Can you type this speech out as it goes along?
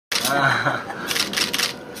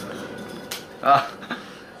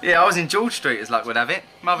Yeah, I was in George Street, as luck would have it.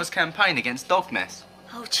 Mother's campaign against dog mess.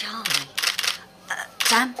 Oh, Charlie.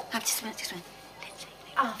 Sam, have just a minute.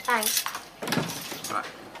 Oh, thanks. Right.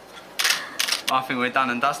 I think we're done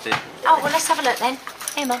and dusted. Oh, well, let's have a look then.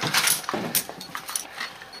 Here, Mum.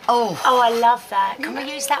 Oh. Oh, I love that. Can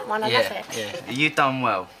we use that one? I love it. Yeah. You done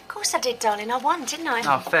well. Of course I did, darling. I won, didn't I?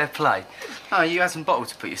 Oh, fair play. Oh, you had some bottle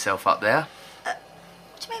to put yourself up there.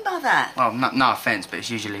 What do you mean by that? Well, no offence, but it's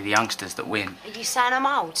usually the youngsters that win. Are you saying I'm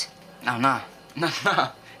old? No.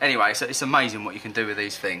 Anyway, so it's amazing what you can do with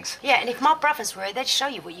these things. Yeah, and if my brothers were here, they'd show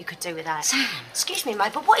you what you could do with that. Sam. Excuse me,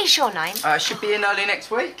 mate, but what is your name? Should be in early next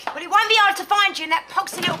week. Well, it won't be hard to find you in that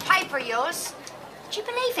poxy little paper of yours. Do you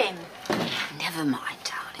believe him? Never mind,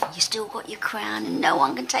 darling. You still got your crown and no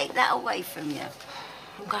one can take that away from you.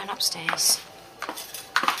 I'm going upstairs.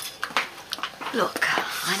 Look,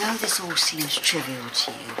 I know this all seems trivial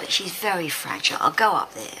to you, but she's very fragile. I'll go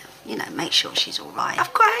up there, you know, make sure she's all right.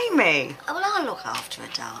 I've got Amy. Oh, well, I'll look after her,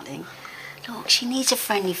 darling. Look, she needs a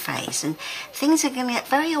friendly face, and things are going to get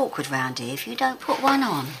very awkward round here if you don't put one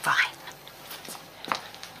on. Fine.